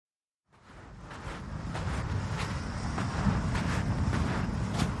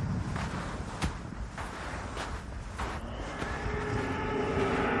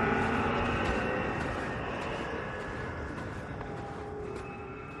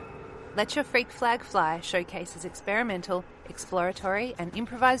Let Your Freak Flag Fly showcases experimental, exploratory and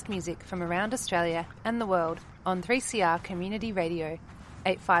improvised music from around Australia and the world on 3CR Community Radio,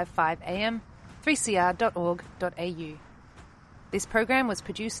 855 AM, 3cr.org.au. This program was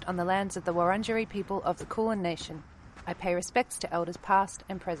produced on the lands of the Wurundjeri people of the Kulin Nation. I pay respects to elders past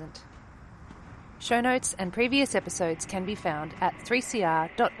and present. Show notes and previous episodes can be found at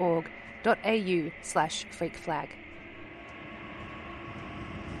 3cr.org.au/freakflag.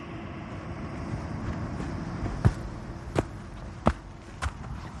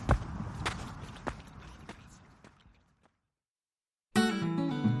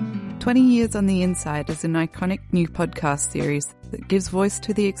 "20 Years on the Inside" is an iconic new podcast series that gives voice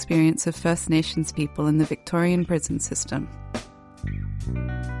to the experience of First Nations people in the Victorian prison system.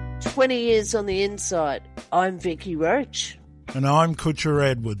 20 Years on the Inside. I'm Vicky Roach. And I'm Kutcher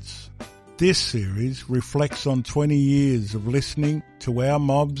Edwards. This series reflects on 20 years of listening to our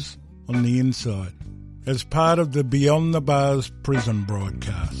mobs on the inside as part of the Beyond the Bars prison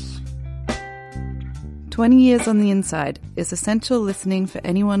broadcasts. 20 Years on the Inside is essential listening for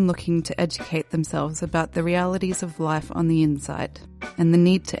anyone looking to educate themselves about the realities of life on the inside and the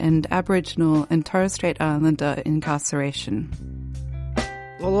need to end Aboriginal and Torres Strait Islander incarceration.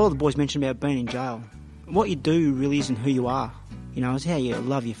 A lot of the boys mentioned about being in jail. What you do really isn't who you are. You know, it's how you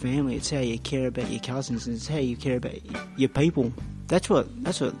love your family, it's how you care about your cousins, it's how you care about your people. That's what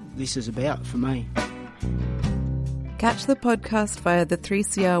this is about for me. Catch the podcast via the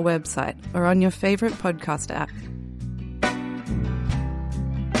 3CR website or on your favourite podcast app.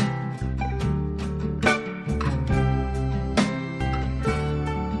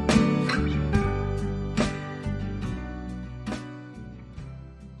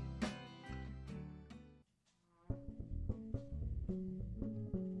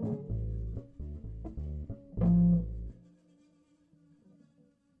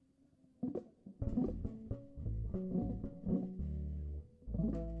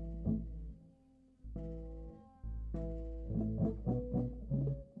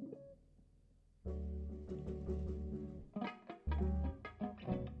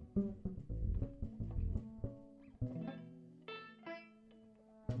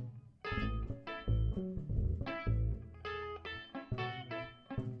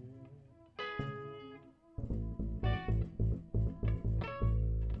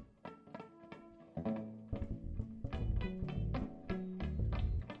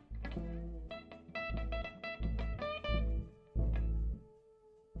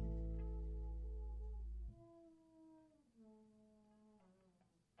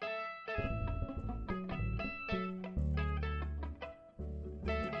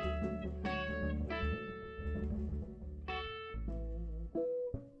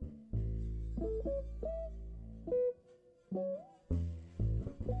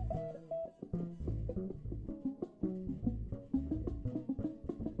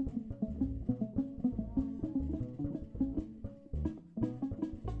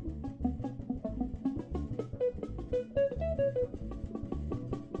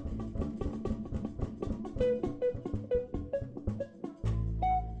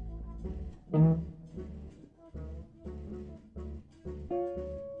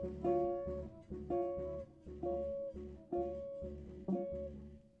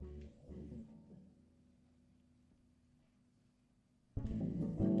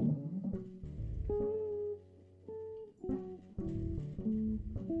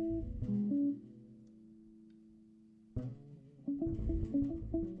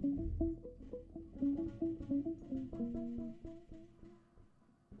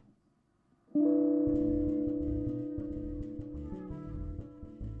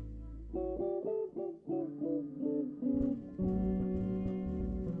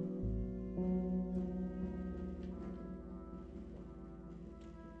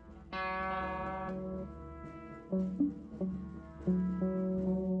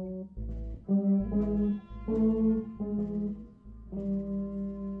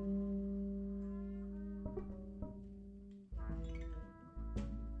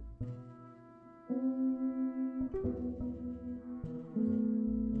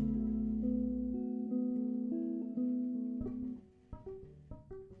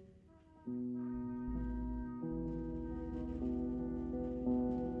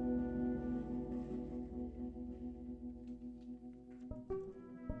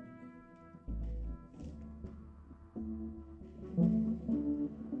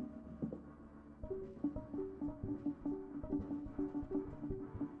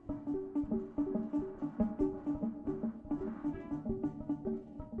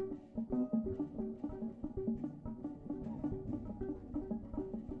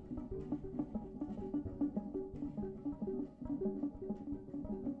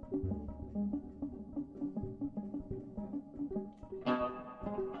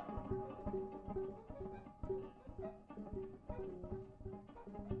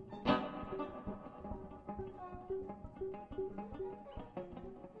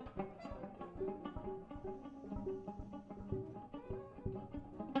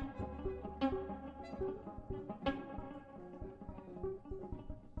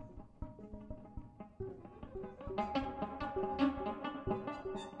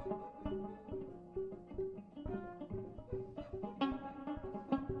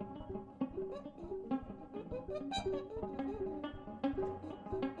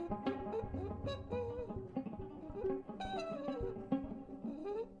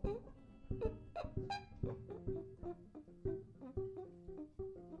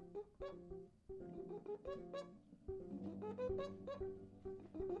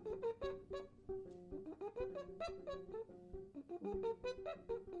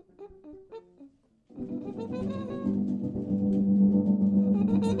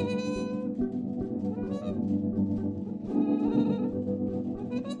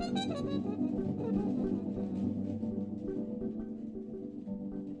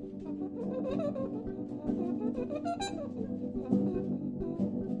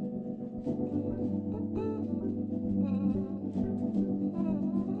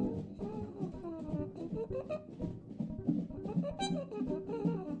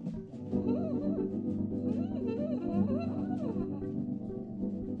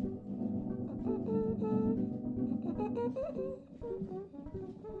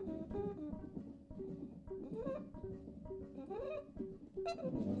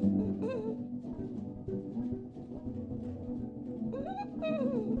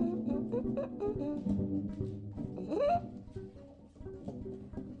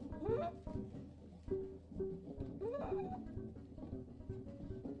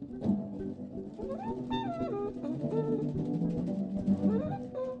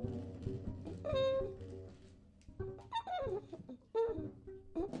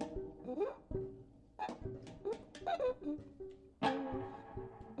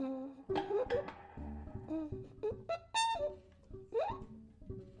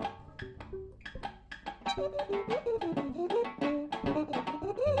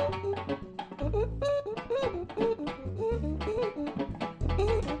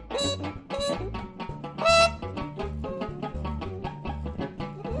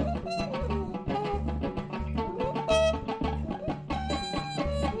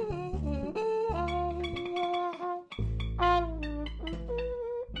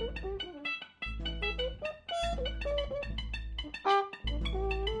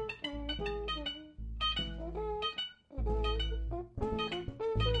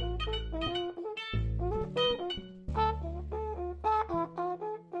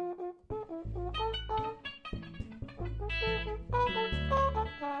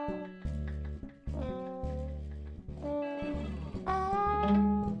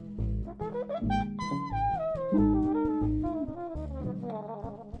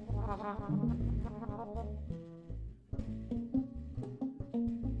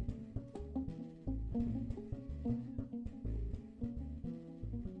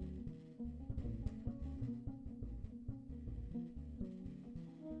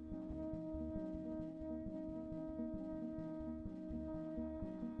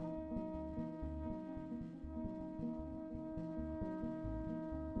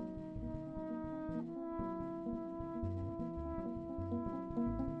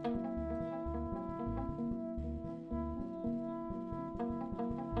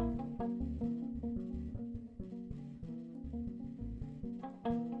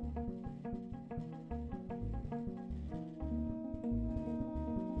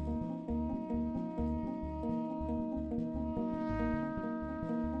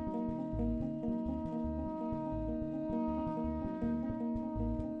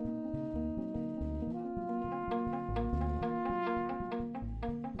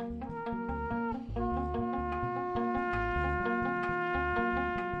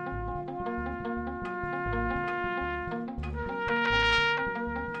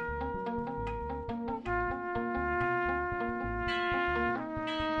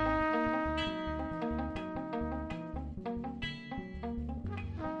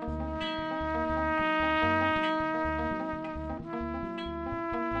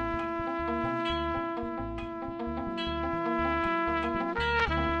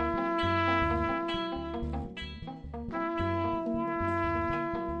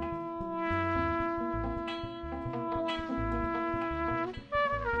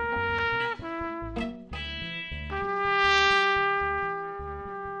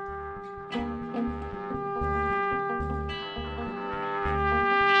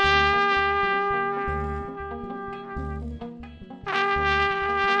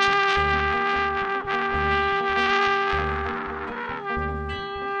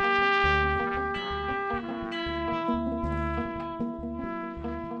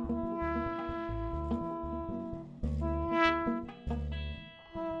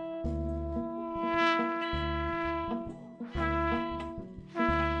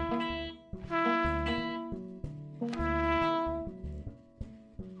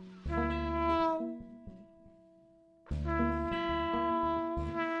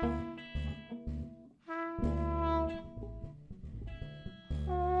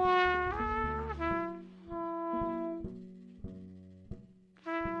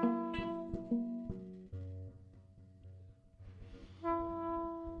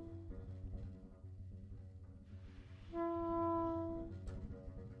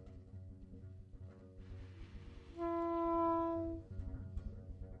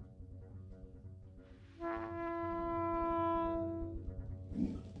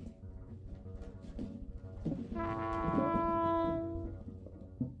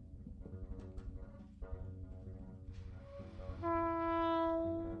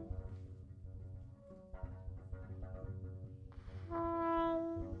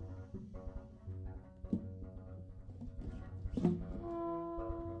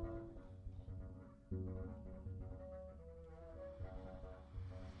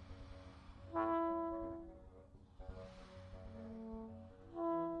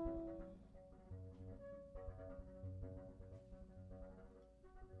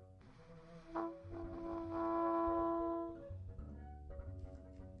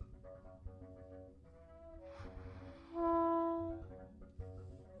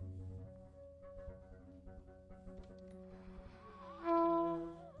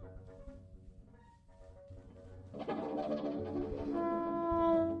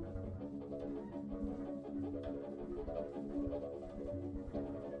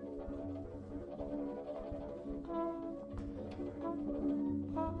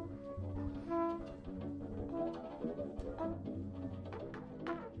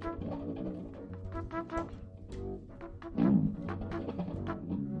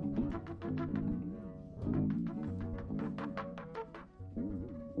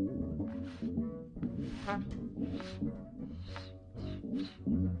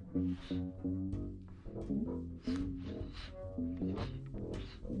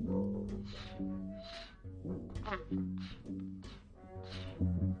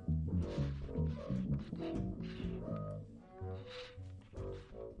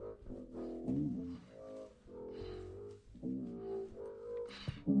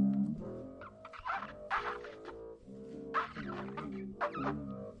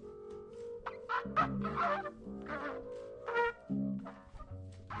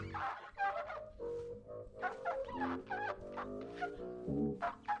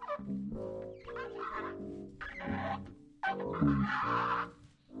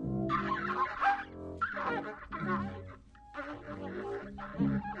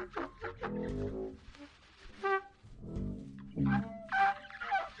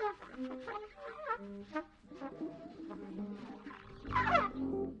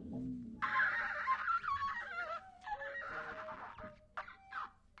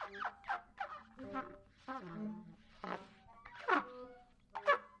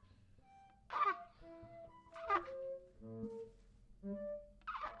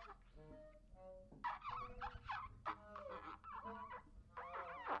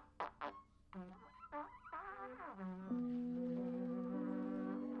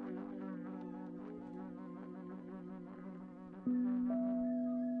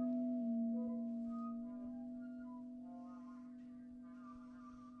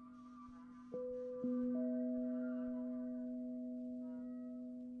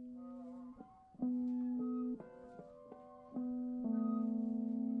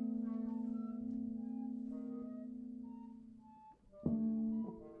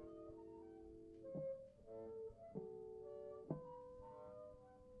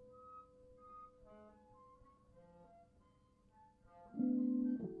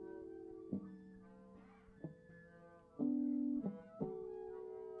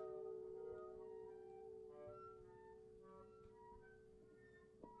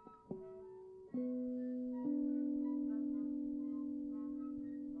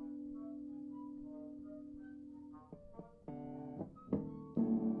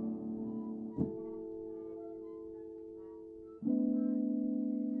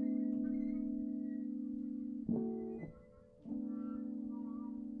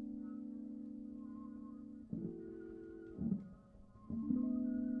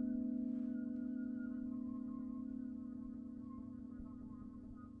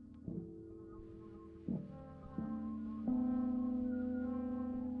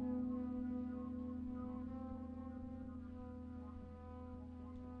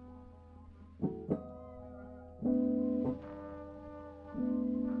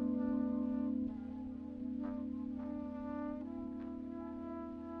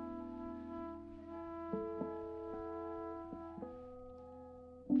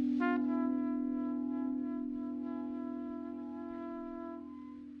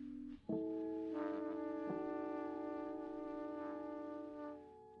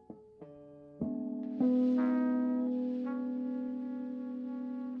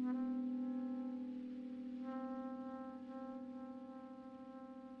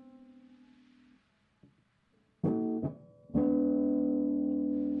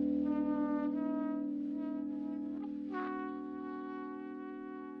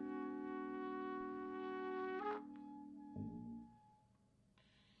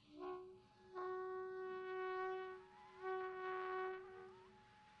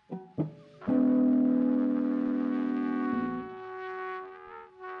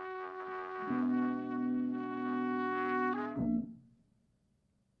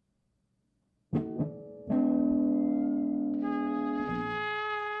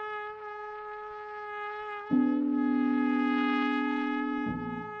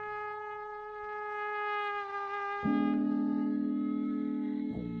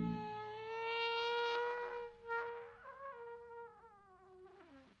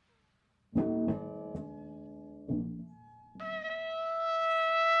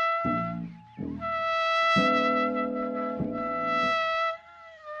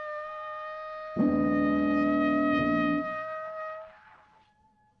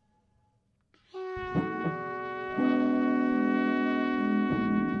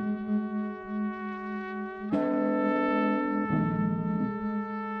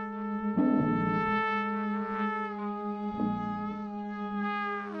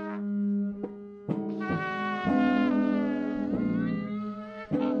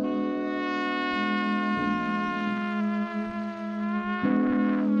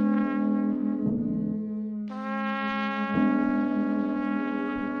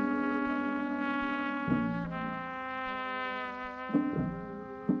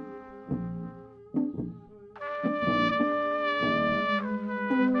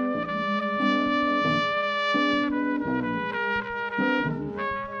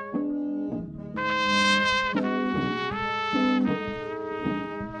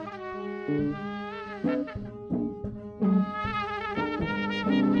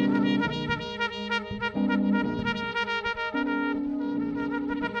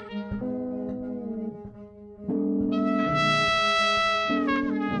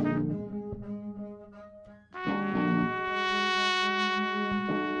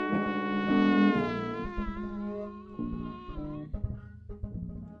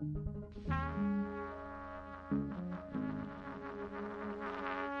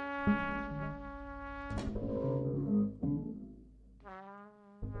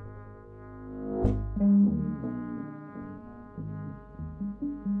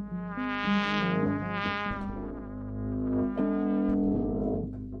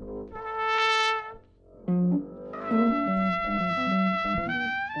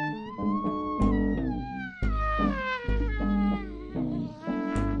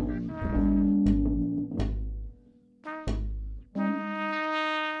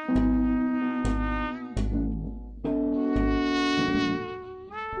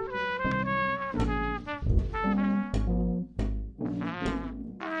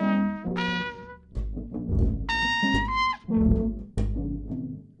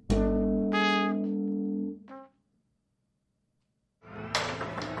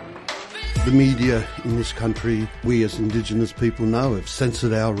 The media in this country, we as Indigenous people know, have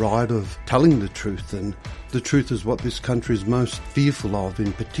censored our right of telling the truth, and the truth is what this country is most fearful of,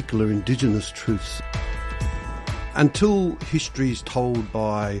 in particular Indigenous truths. Until history is told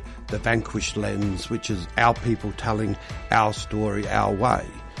by the vanquished lens, which is our people telling our story our way,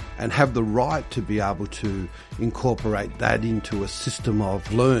 and have the right to be able to incorporate that into a system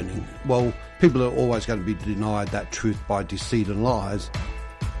of learning, well, people are always going to be denied that truth by deceit and lies.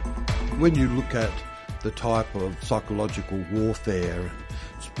 When you look at the type of psychological warfare and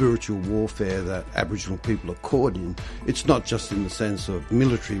spiritual warfare that Aboriginal people are caught in, it's not just in the sense of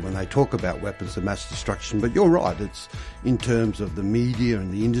military when they talk about weapons of mass destruction, but you're right, it's in terms of the media,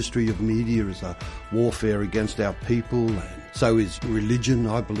 and the industry of media is a warfare against our people, and so is religion,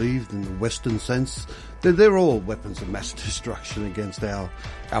 I believe, in the Western sense. They're all weapons of mass destruction against our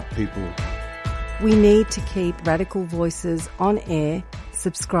people. We need to keep radical voices on air.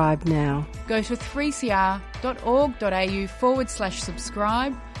 Subscribe now. Go to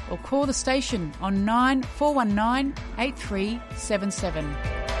 3cr.org.au/subscribe or call the station on 9419 8377.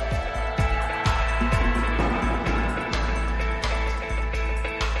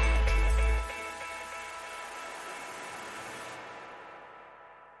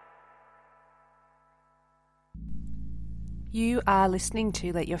 You are listening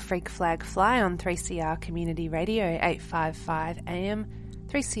to Let Your Freak Flag Fly on 3CR Community Radio 855 AM,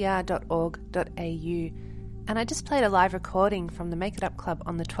 3cr.org.au. And I just played a live recording from the Make It Up Club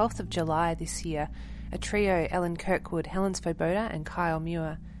on the 12th of July this year, a trio, Ellen Kirkwood, Helen Svoboda and Kyle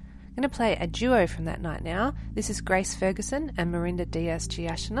Muir. I'm going to play a duo from that night now. This is Grace Ferguson and Marinda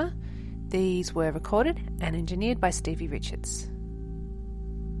Diaz-Giashina. These were recorded and engineered by Stevie Richards.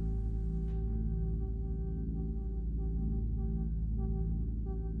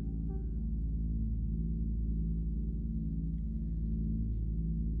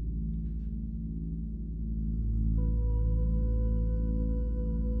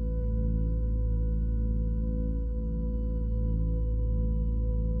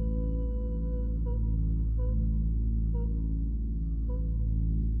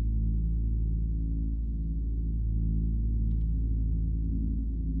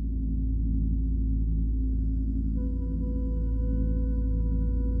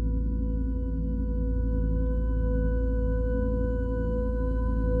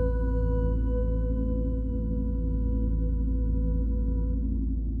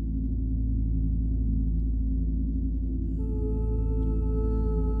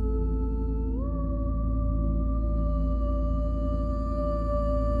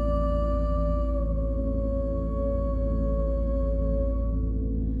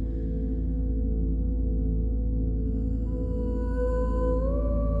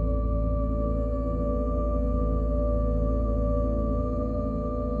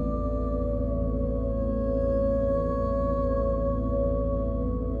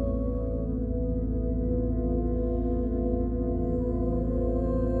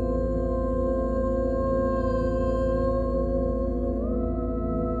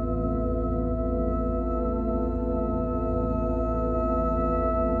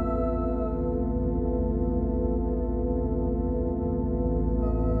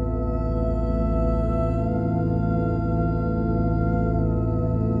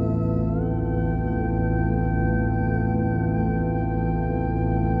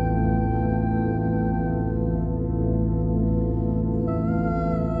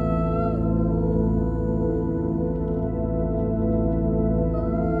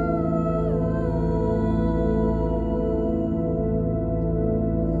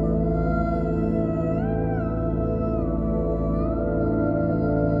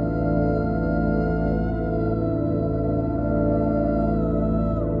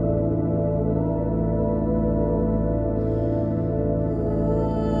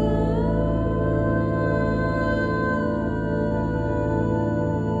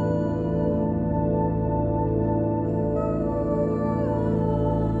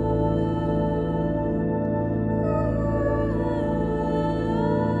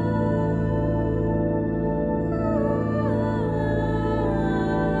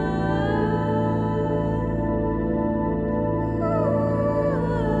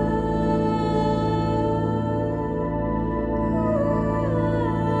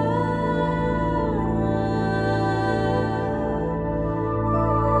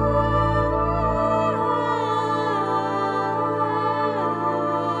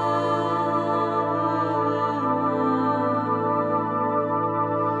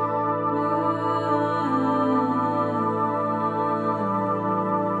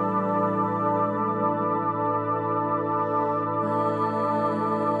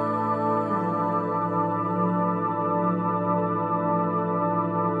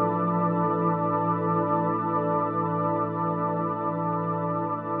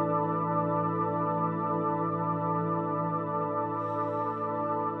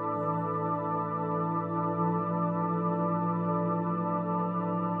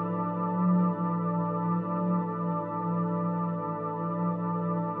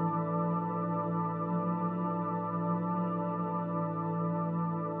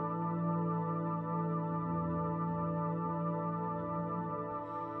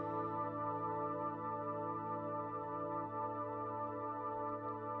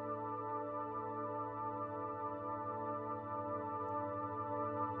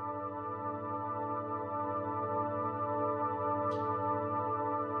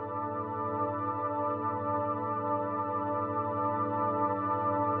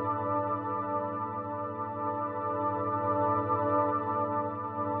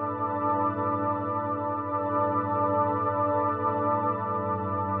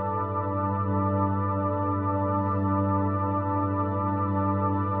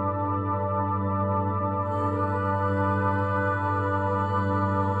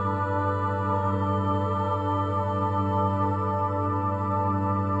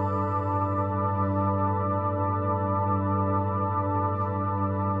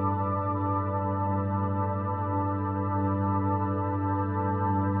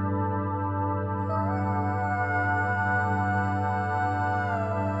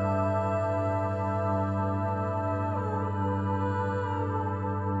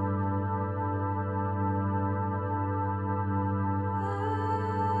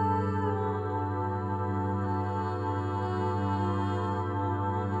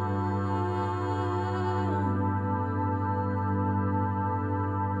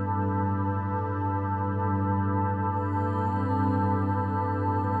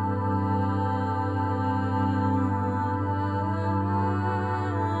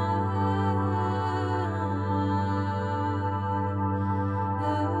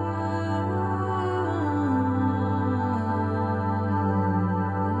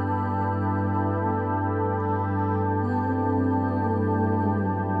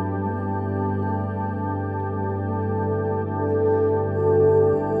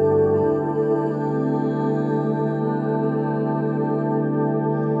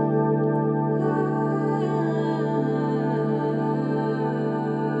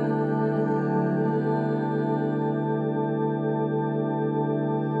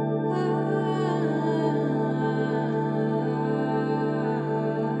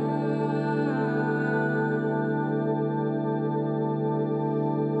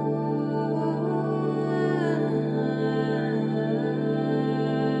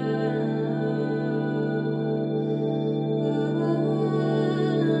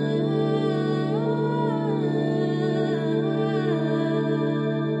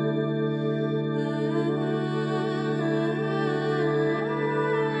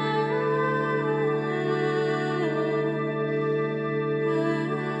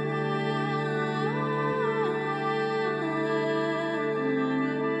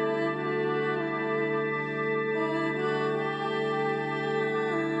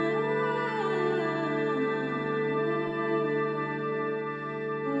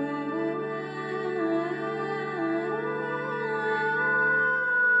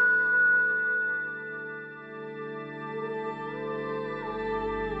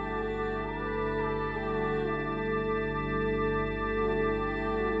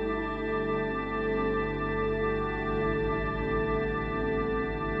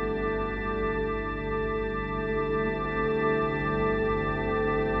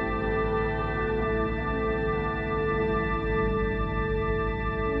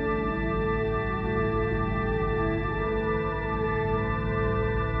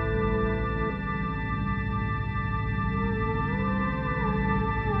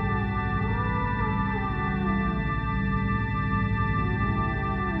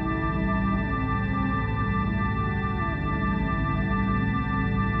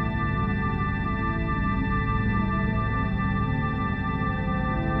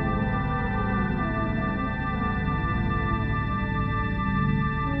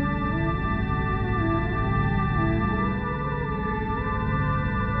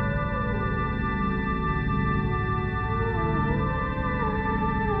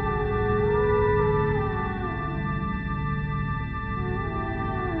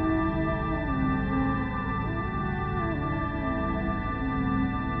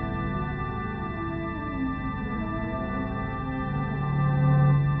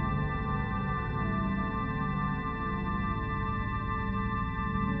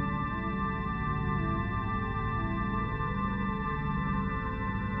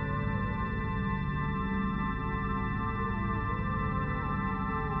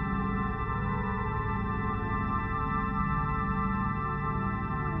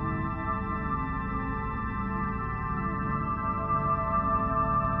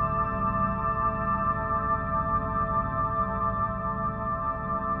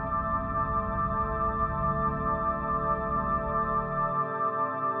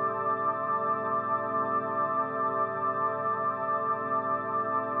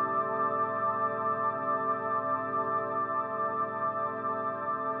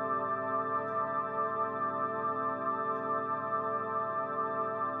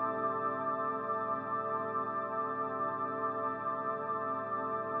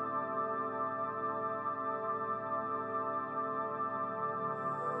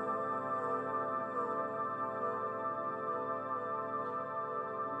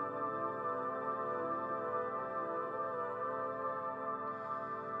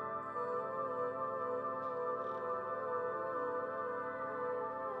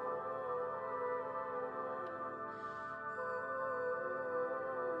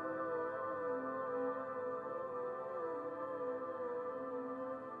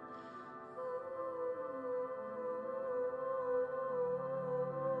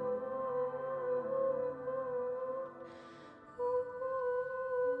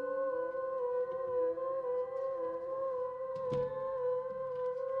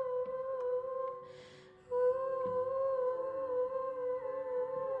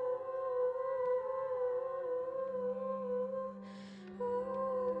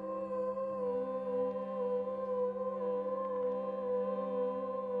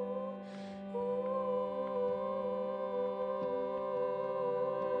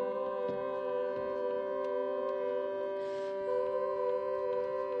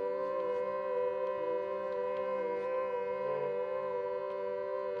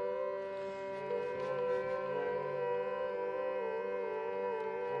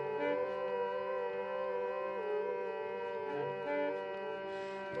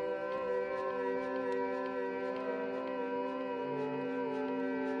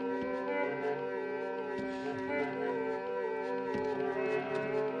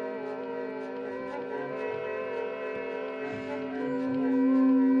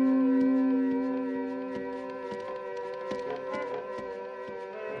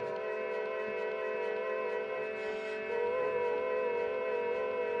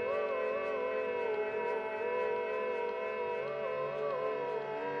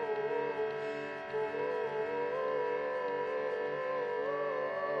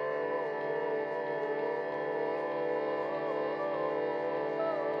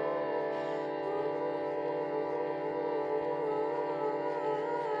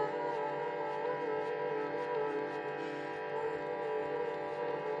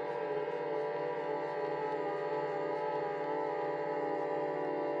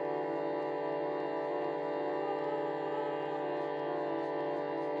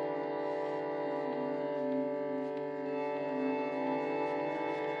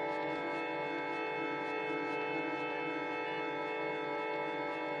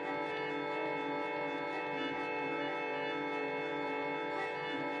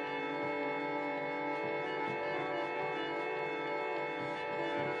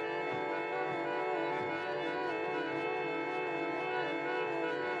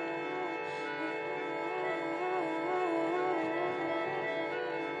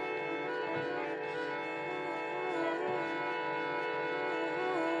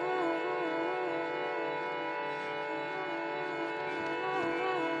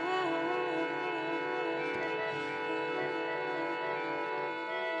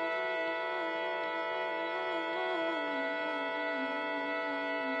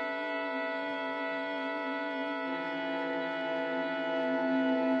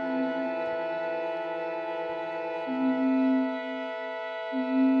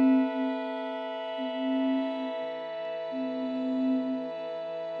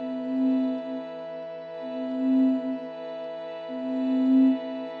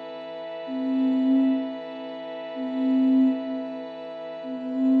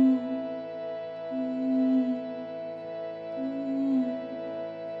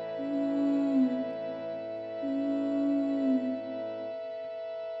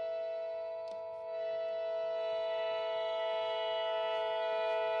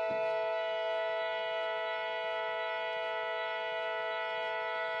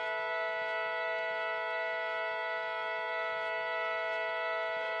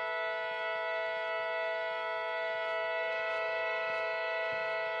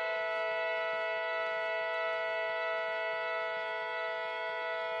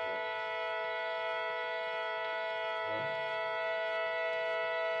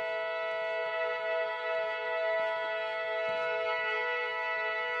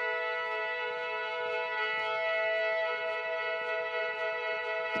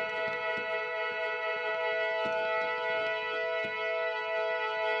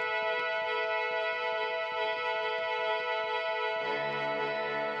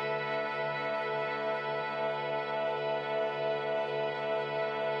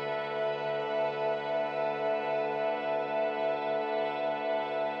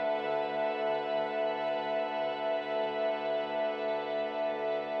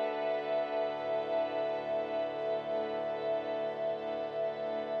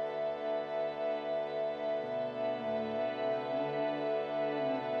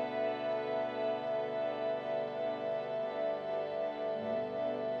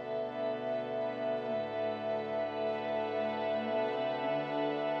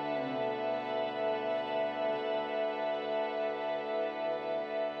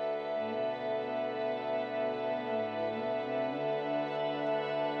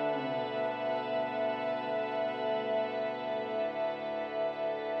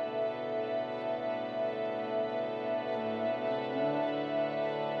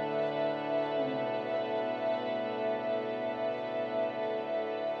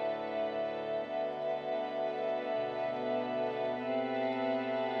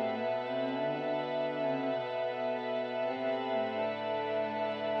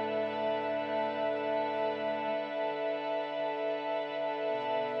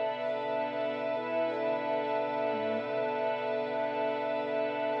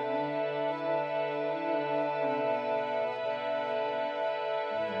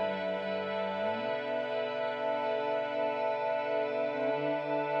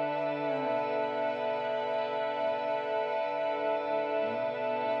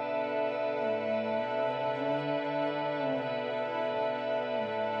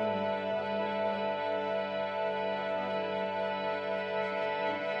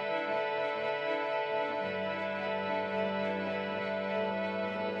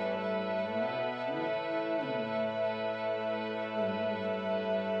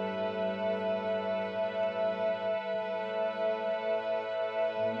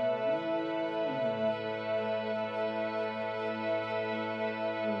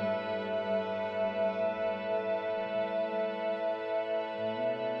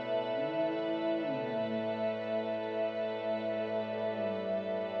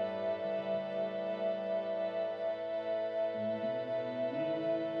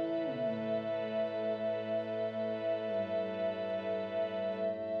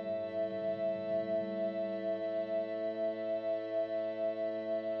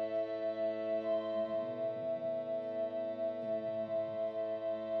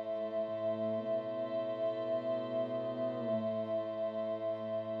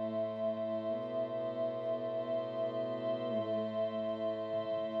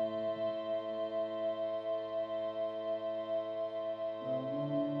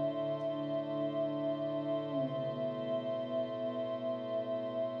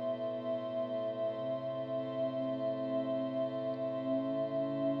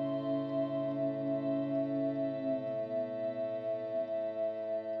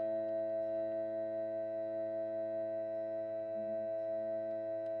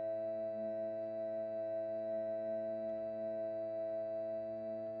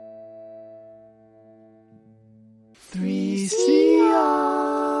 I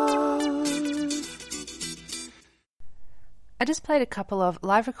just played a couple of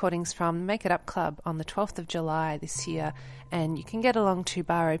live recordings from Make It Up Club on the 12th of July this year, and you can get along to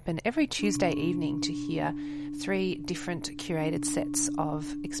Bar Open every Tuesday evening to hear 3 different curated sets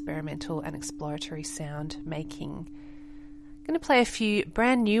of experimental and exploratory sound making. I'm going to play a few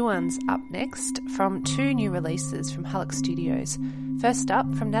brand new ones up next from 2 new releases from Hullock Studios. First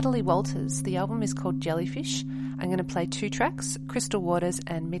up, from Natalie Walters, the album is called Jellyfish. I'm going to play 2 tracks, Crystal Waters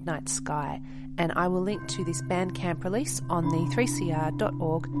and Midnight Sky, and I will link to this Bandcamp release on the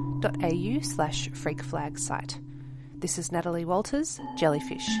 3cr.org.au/freakflag site. This is Natalie Walters,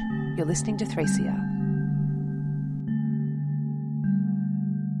 Jellyfish. You're listening to 3CR.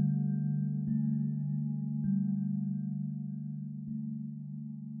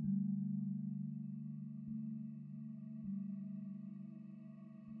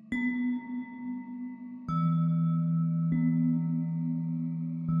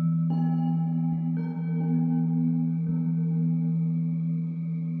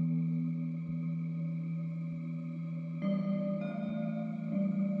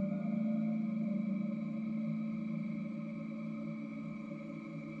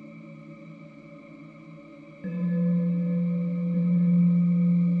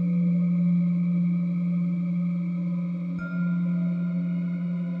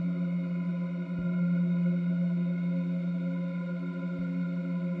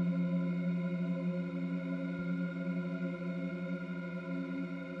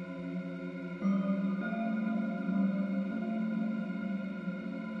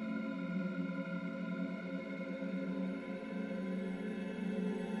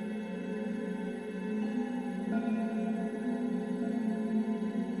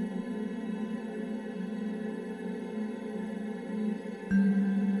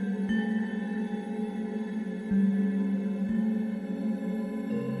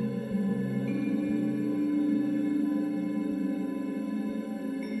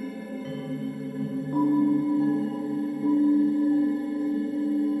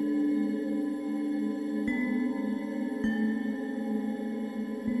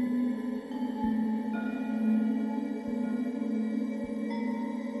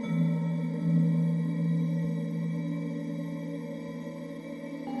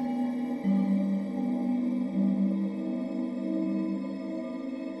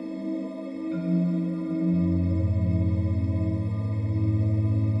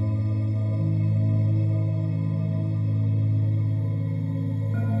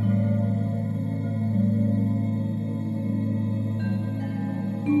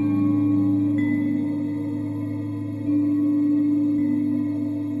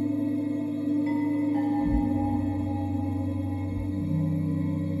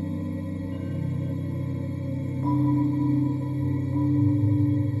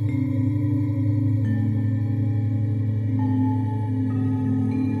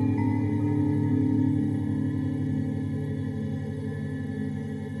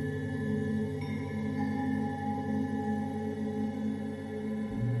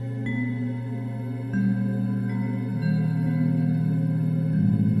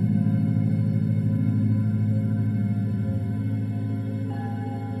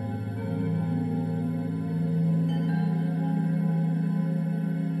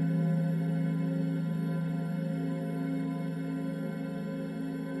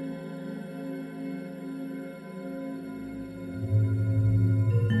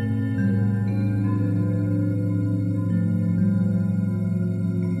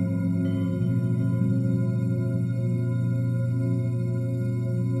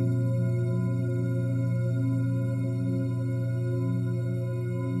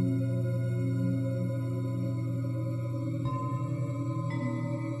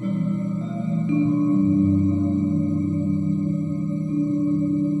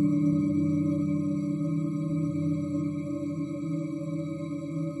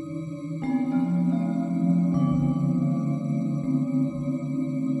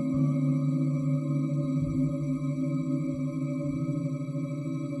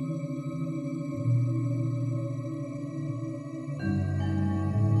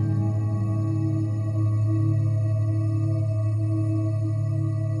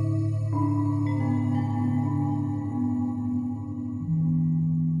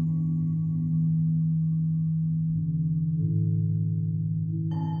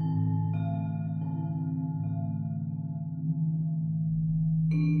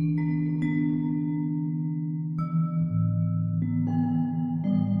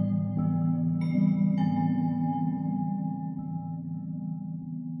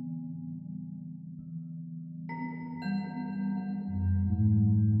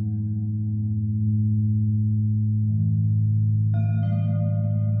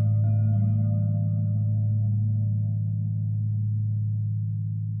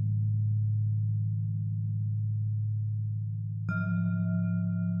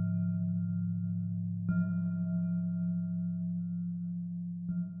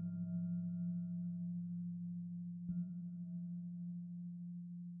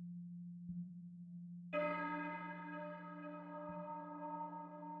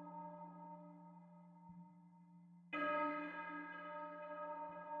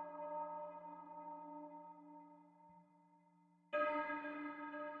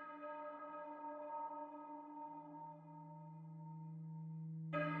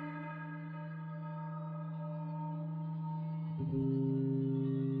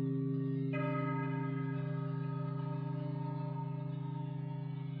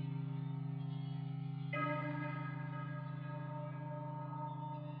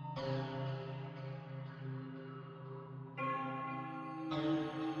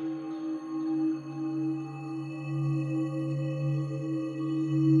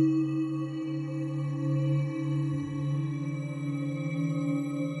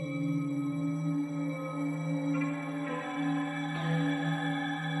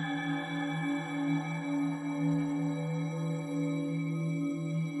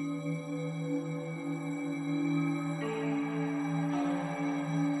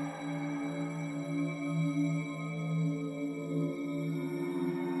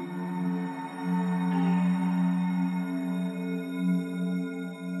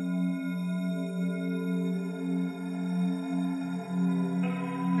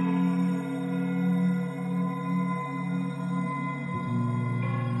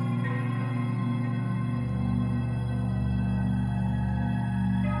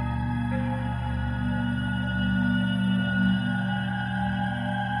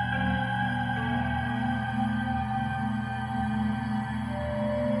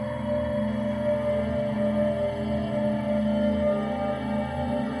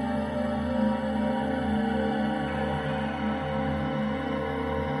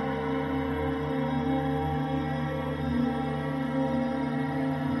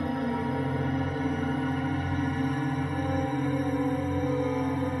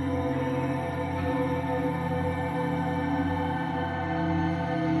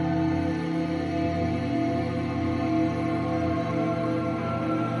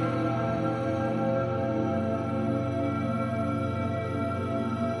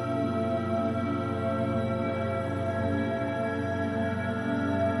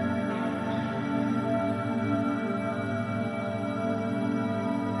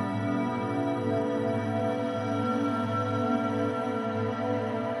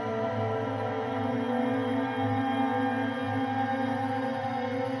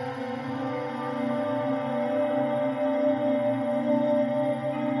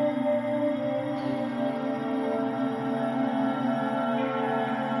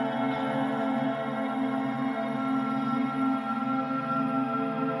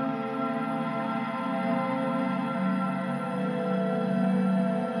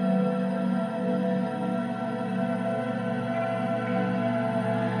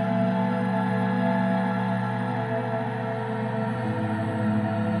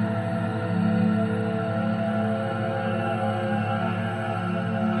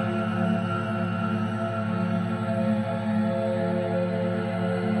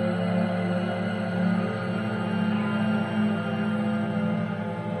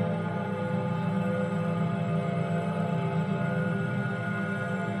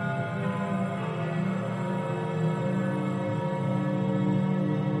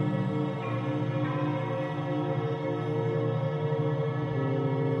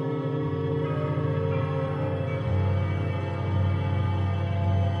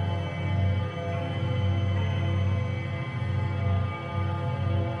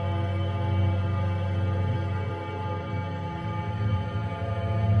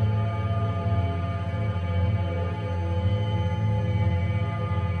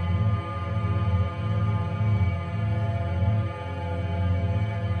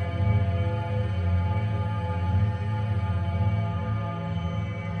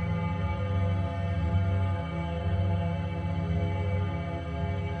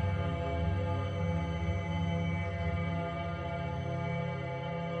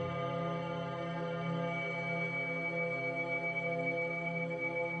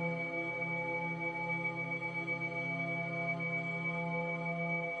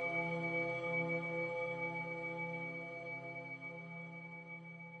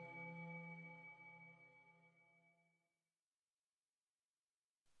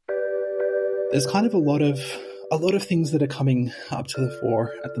 There's kind of a lot of things that are coming up to the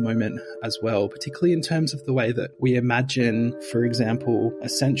fore at the moment as well, particularly in terms of the way that we imagine, for example,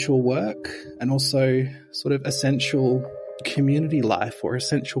 essential work and also sort of essential community life or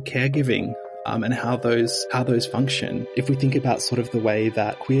essential caregiving. And how those function. If we think about sort of the way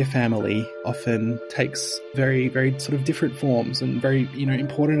that queer family often takes very, very sort of different forms and very,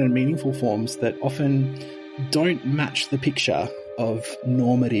 important and meaningful forms that often don't match the picture of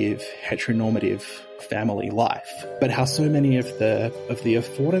normative, heteronormative family life, but how so many of the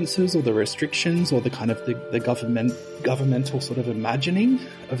affordances or the restrictions or the kind of the governmental sort of imagining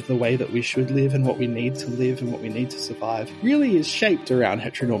of the way that we should live and what we need to live and what we need to survive really is shaped around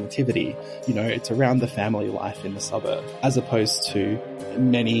heteronormativity. It's around the family life in the suburb, as opposed to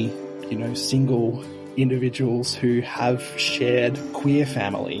many, single individuals who have shared queer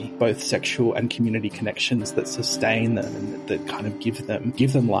family, both sexual and community connections that sustain them and that kind of give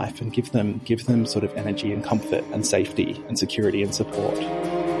them life and give them sort of energy and comfort and safety and security and support.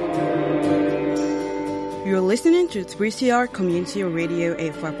 You're listening to 3CR Community Radio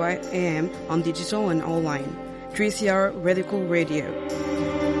 855 AM on digital and online. 3CR Radical Radio.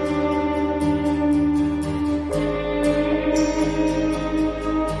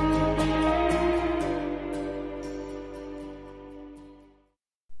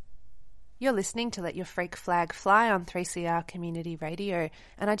 You're listening to Let Your Freak Flag Fly on 3CR Community Radio,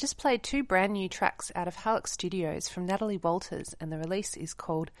 and I just played 2 brand new tracks out of Halleck Studios from Natalie Walters, and the release is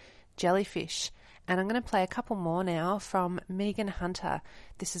called Jellyfish. And I'm going to play a couple more now from Megan Hunter.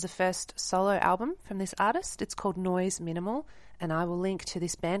 This is a first solo album from this artist. It's called Noise Minimal, and I will link to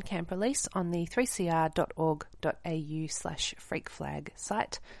this Bandcamp release on the 3cr.org.au/freakflag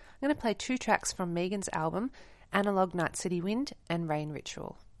site. I'm going to play 2 tracks from Megan's album, Analog Night City Wind and Rain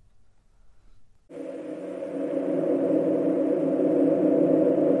Ritual.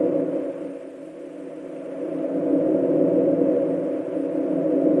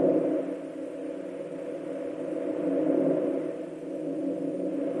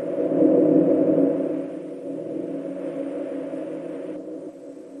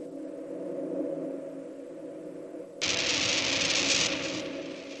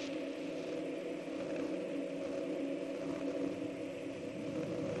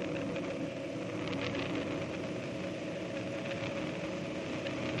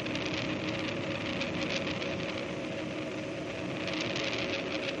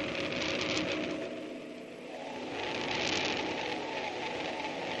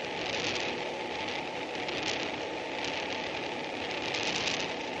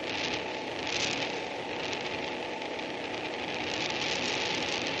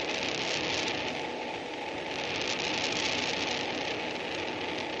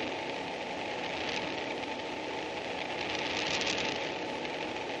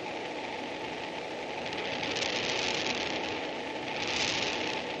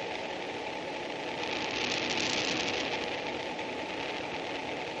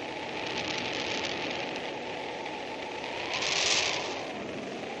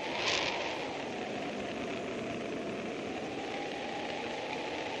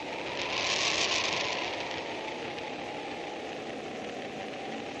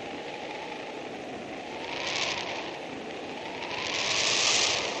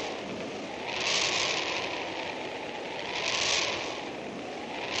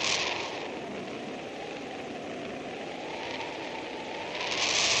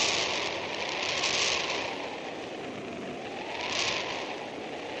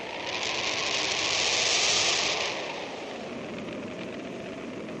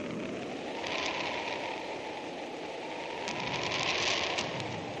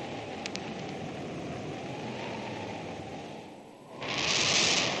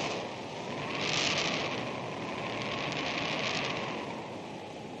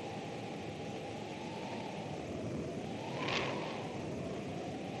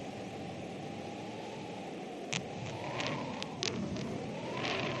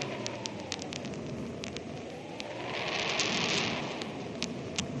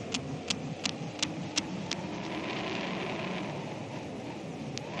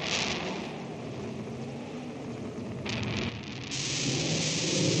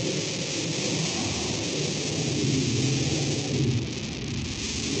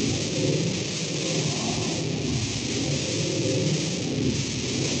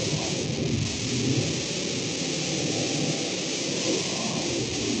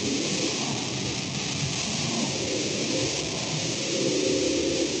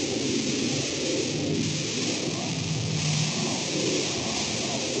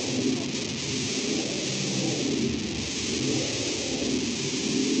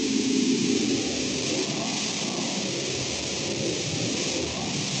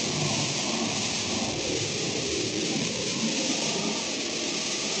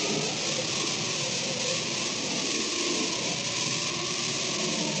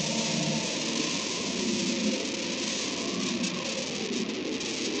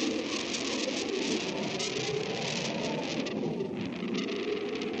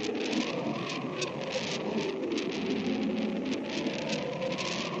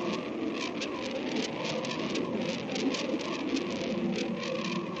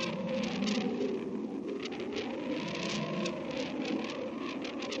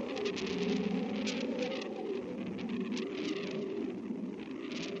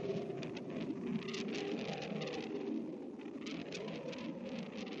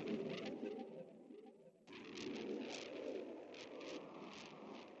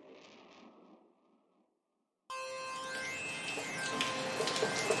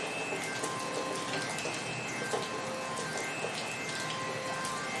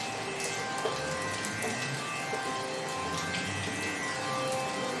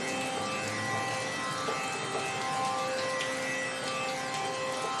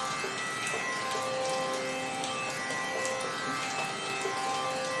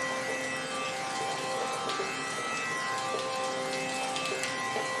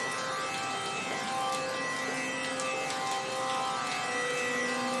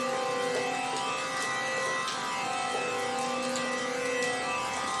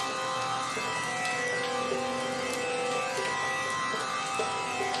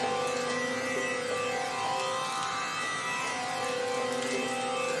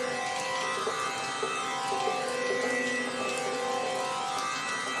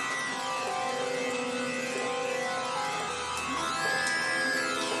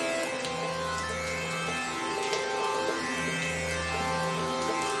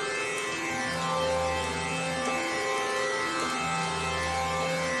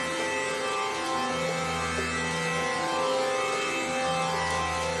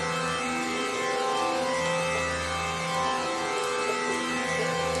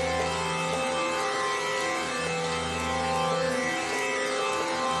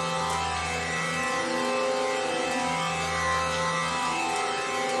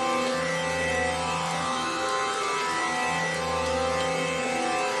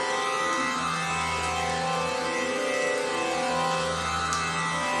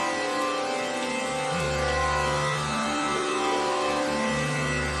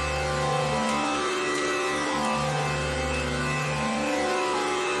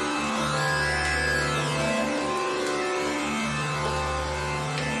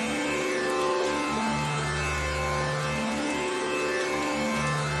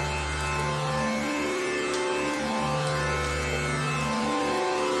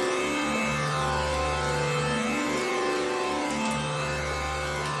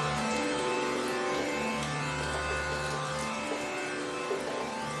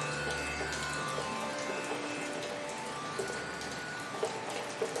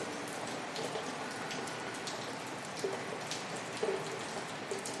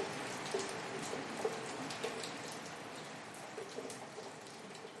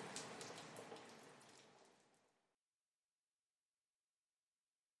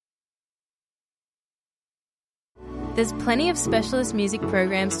 There's plenty of specialist music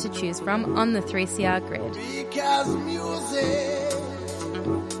programs to choose from on the 3CR grid.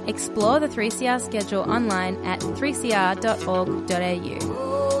 Explore the 3CR schedule online at 3cr.org.au.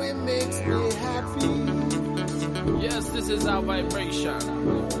 Oh, it makes me happy. Yes, this is our vibration.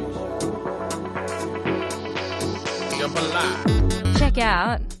 Jump alive. Check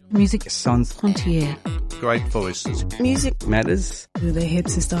out Music Sans Frontier. Great voices. Music Matters. The Hip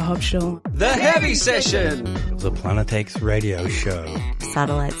Sister Hop Show. The Heavy Session. The Planetex Radio Show.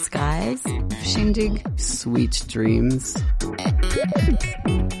 Satellite Skies. Shindig. Sweet Dreams.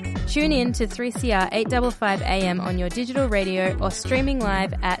 Tune in to 3CR 855 AM on your digital radio or streaming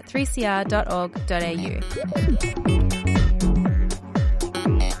live at 3cr.org.au.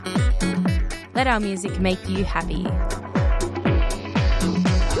 Let our music make you happy.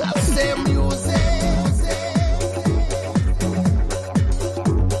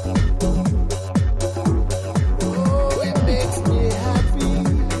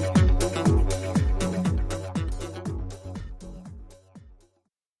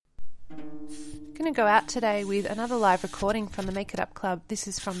 Going to go out today with another live recording from the Make It Up Club. This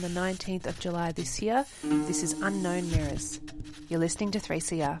is from the 19th of July this year. This is Unknown Mirrors. You're listening to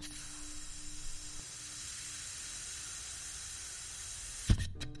 3CR.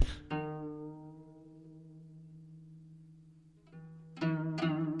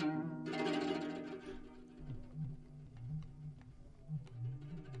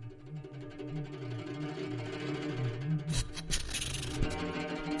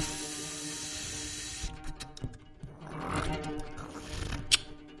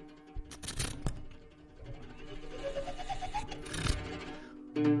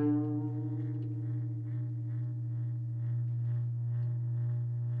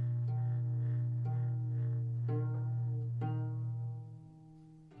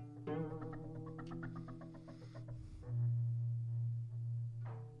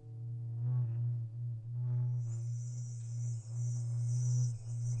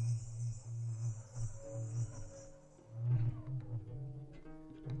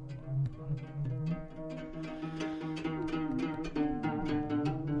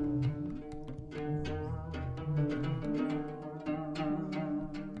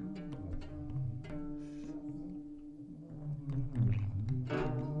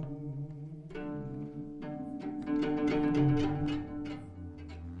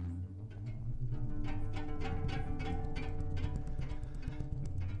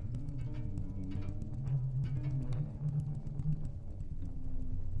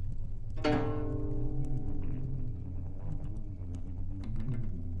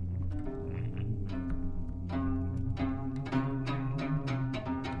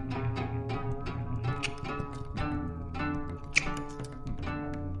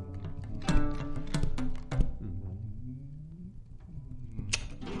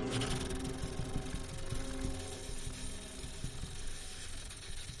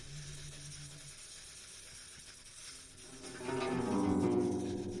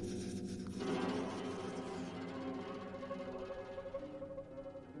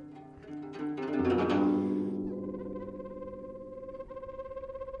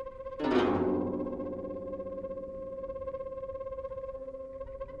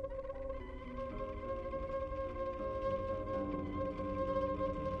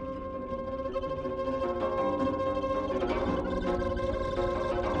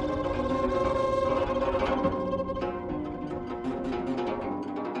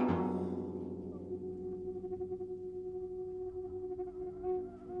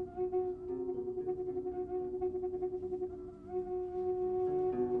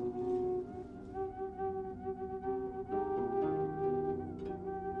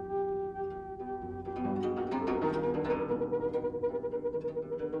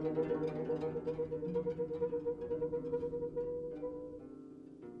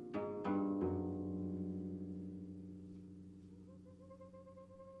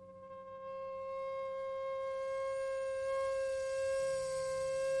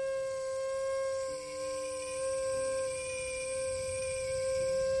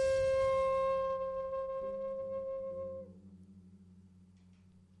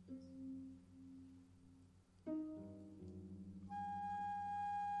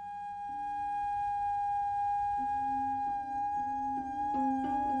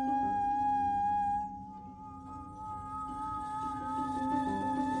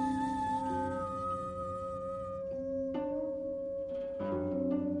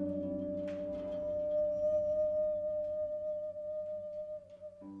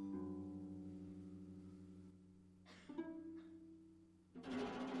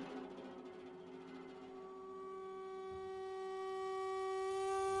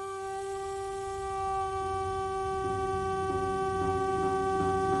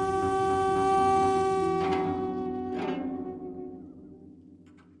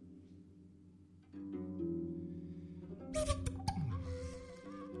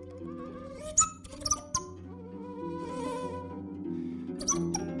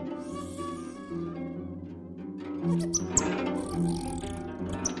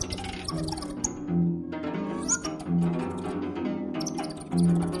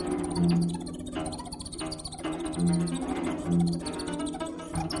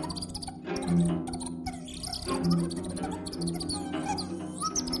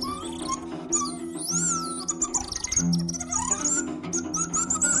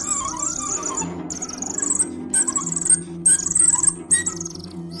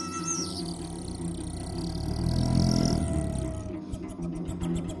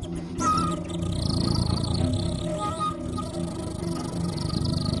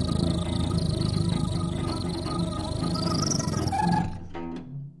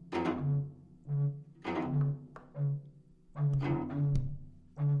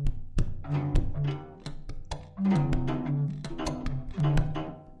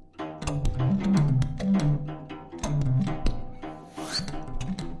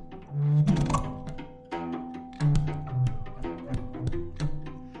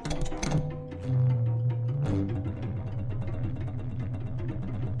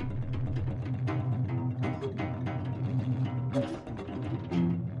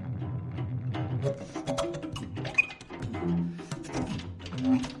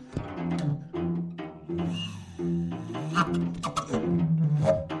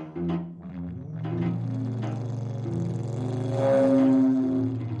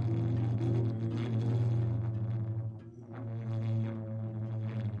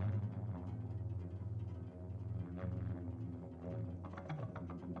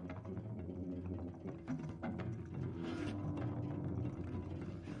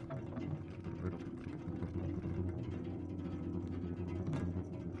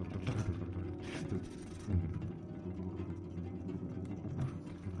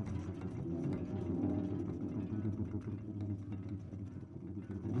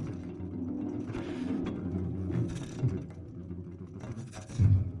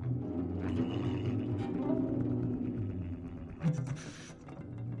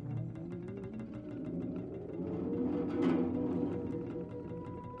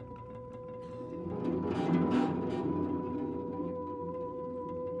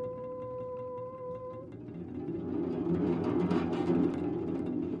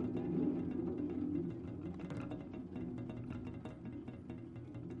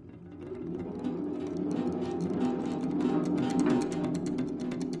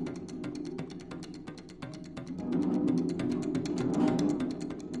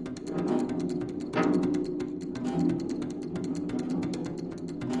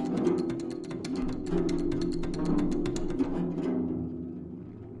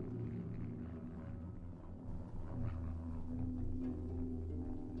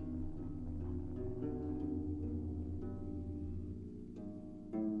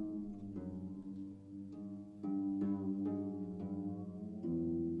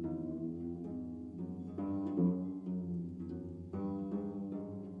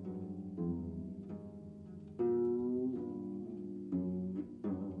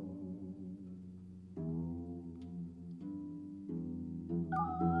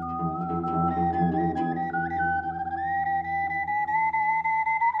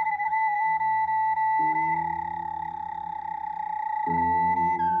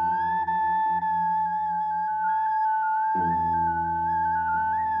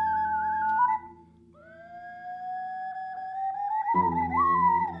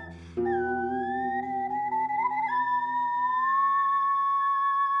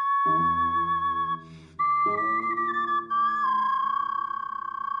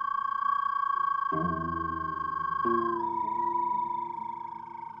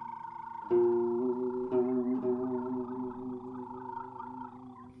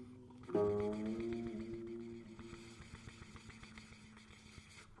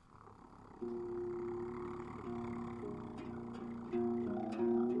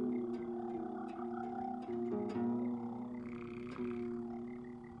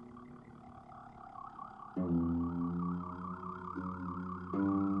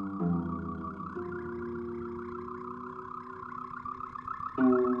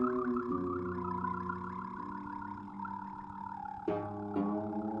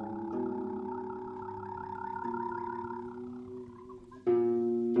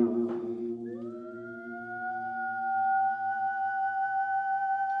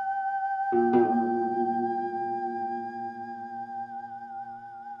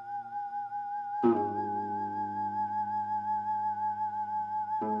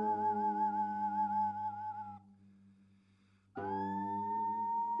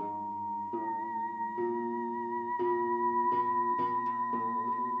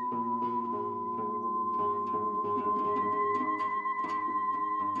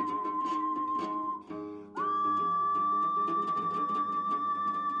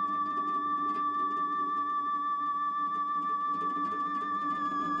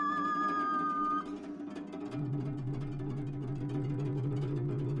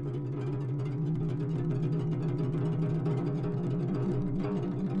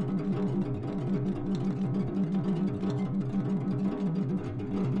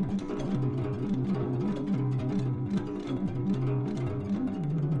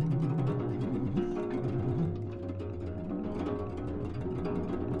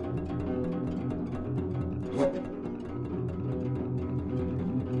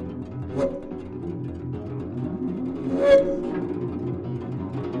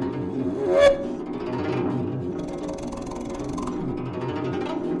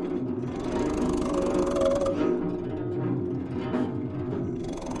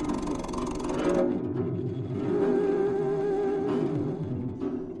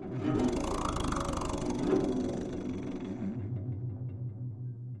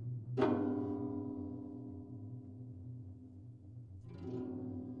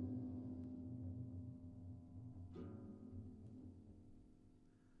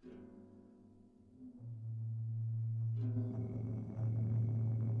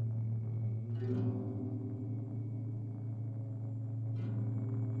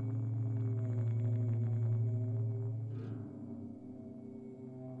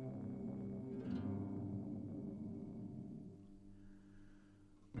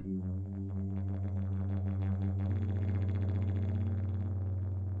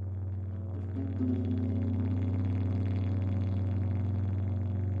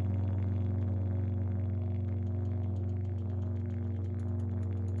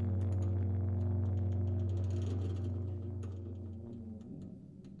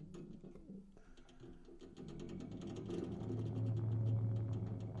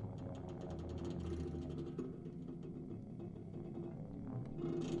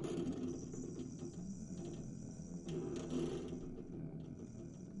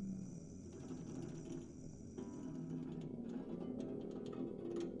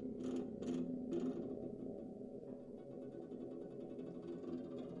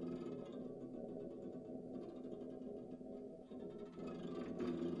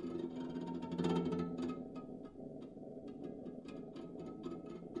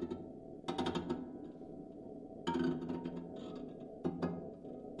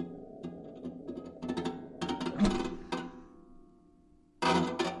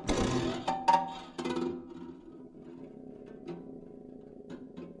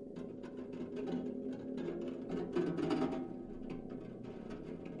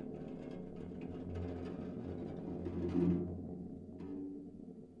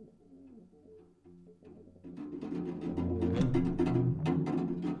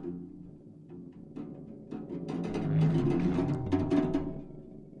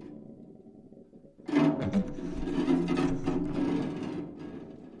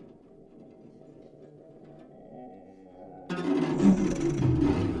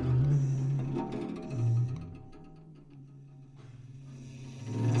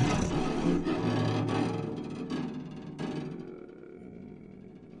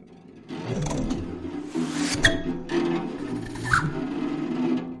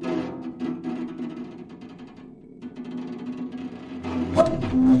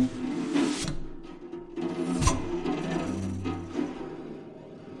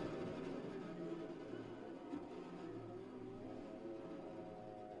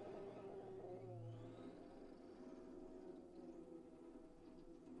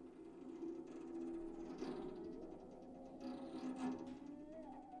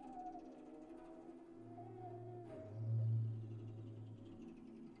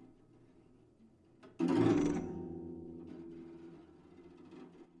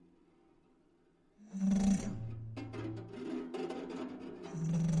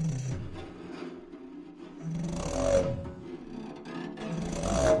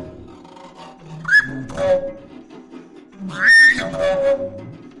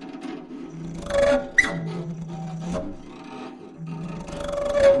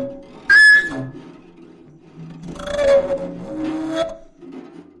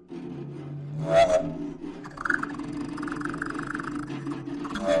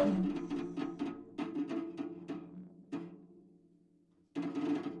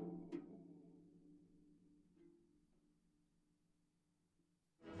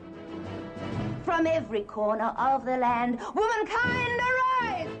 From every corner of the land, womankind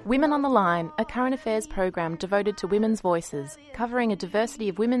arise! Women on the Line, a current affairs program devoted to women's voices, covering a diversity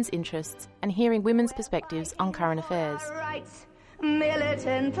of women's interests and hearing women's perspectives on current affairs. Rights,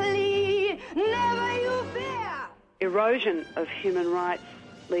 militantly, never you fear! Erosion of human rights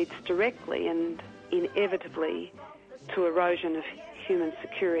leads directly and inevitably to erosion of human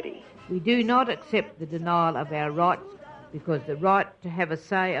security. We do not accept the denial of our rights because the right to have a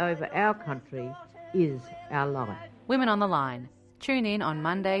say over our country is our life. Women on the Line. Tune in on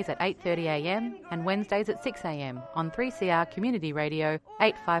Mondays at 8:30am and Wednesdays at 6am on 3CR Community Radio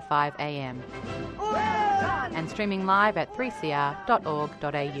 855am. And streaming live at 3cr.org.au.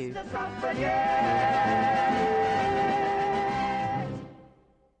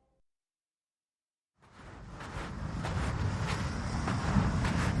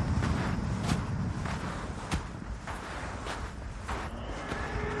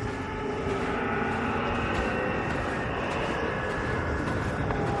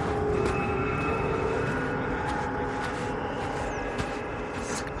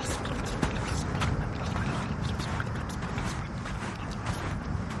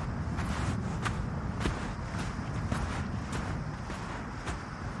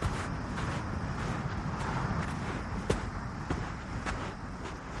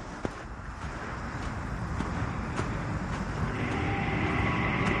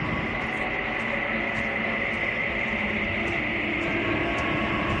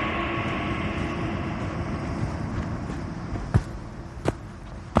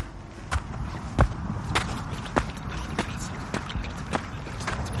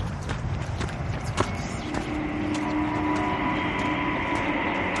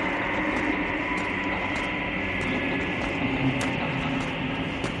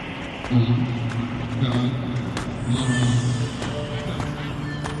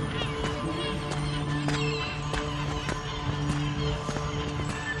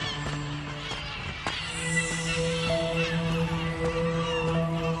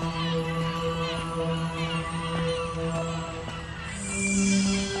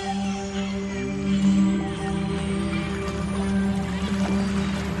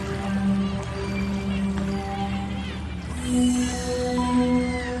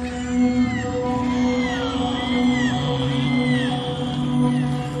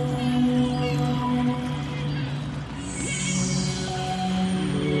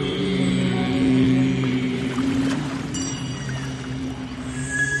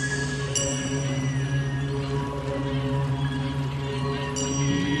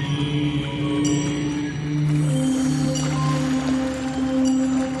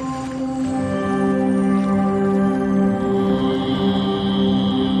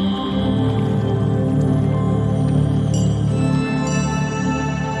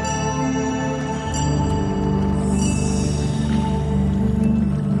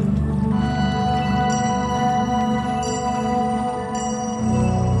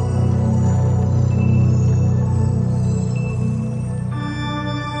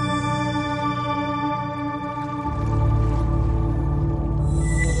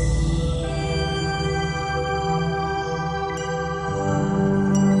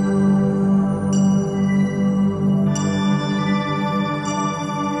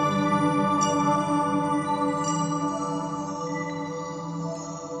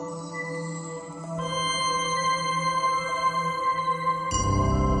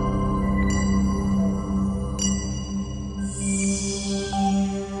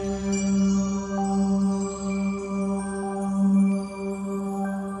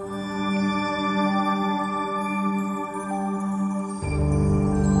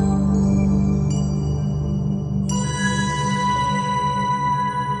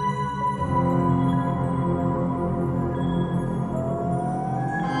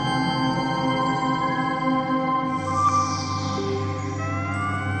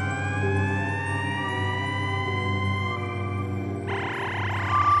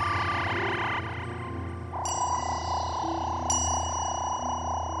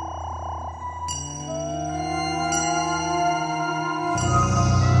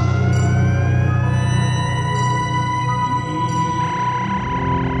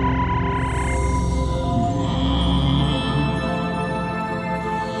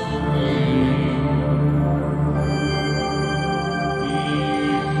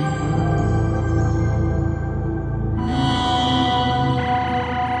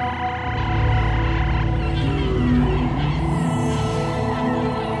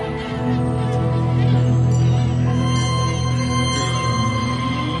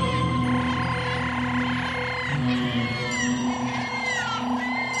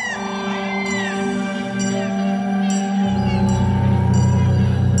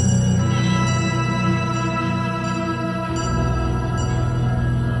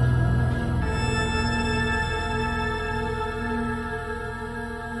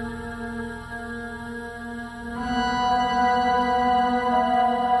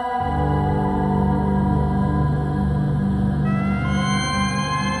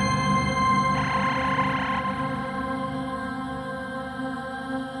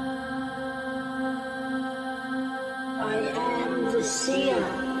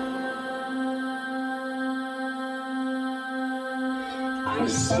 I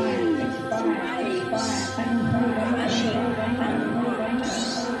stand from heights, crashing rocks,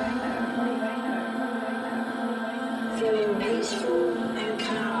 feeling peaceful and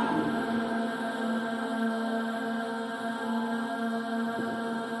calm.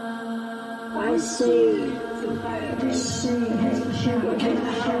 I see the boat looking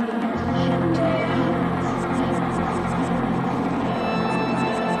hard down.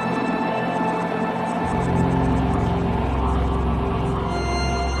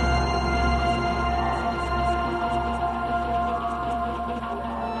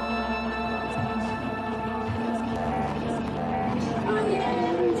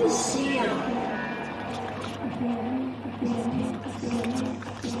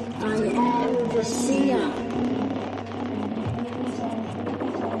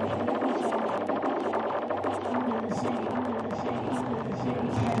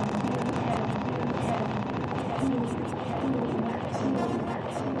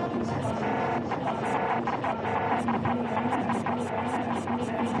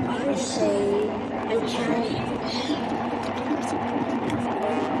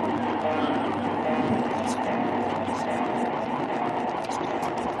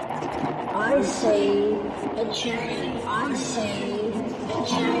 I see a change. I see a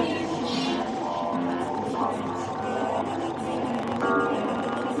change.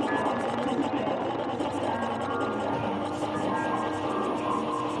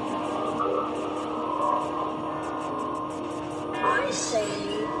 I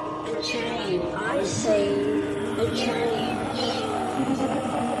see a change. I see a change.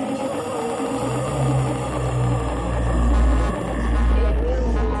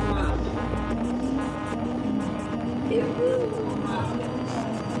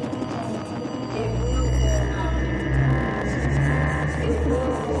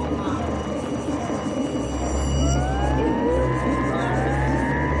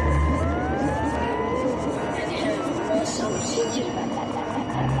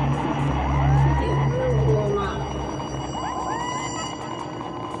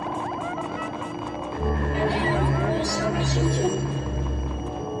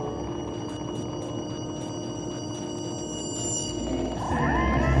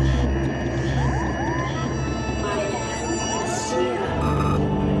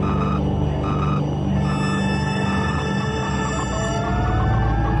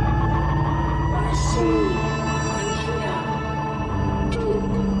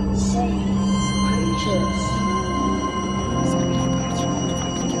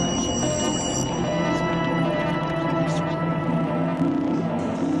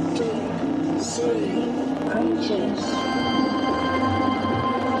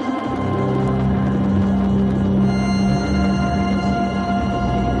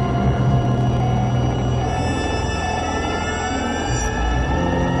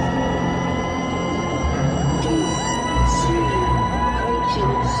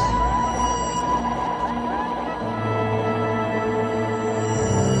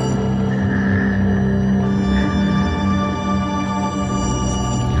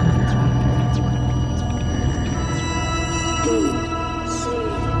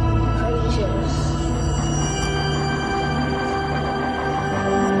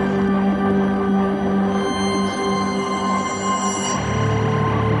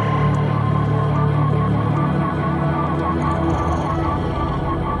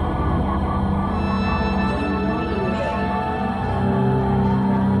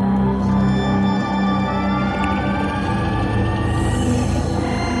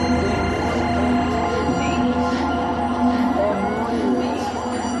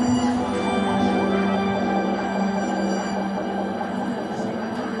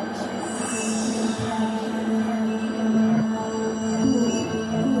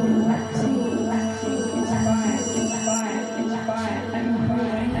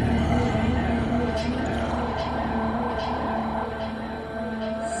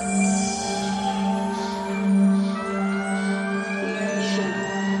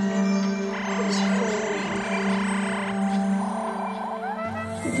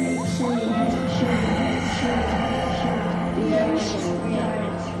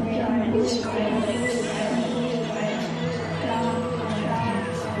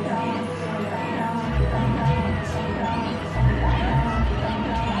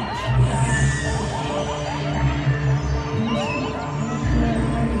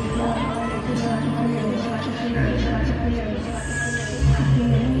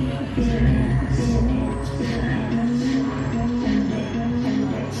 Yeah.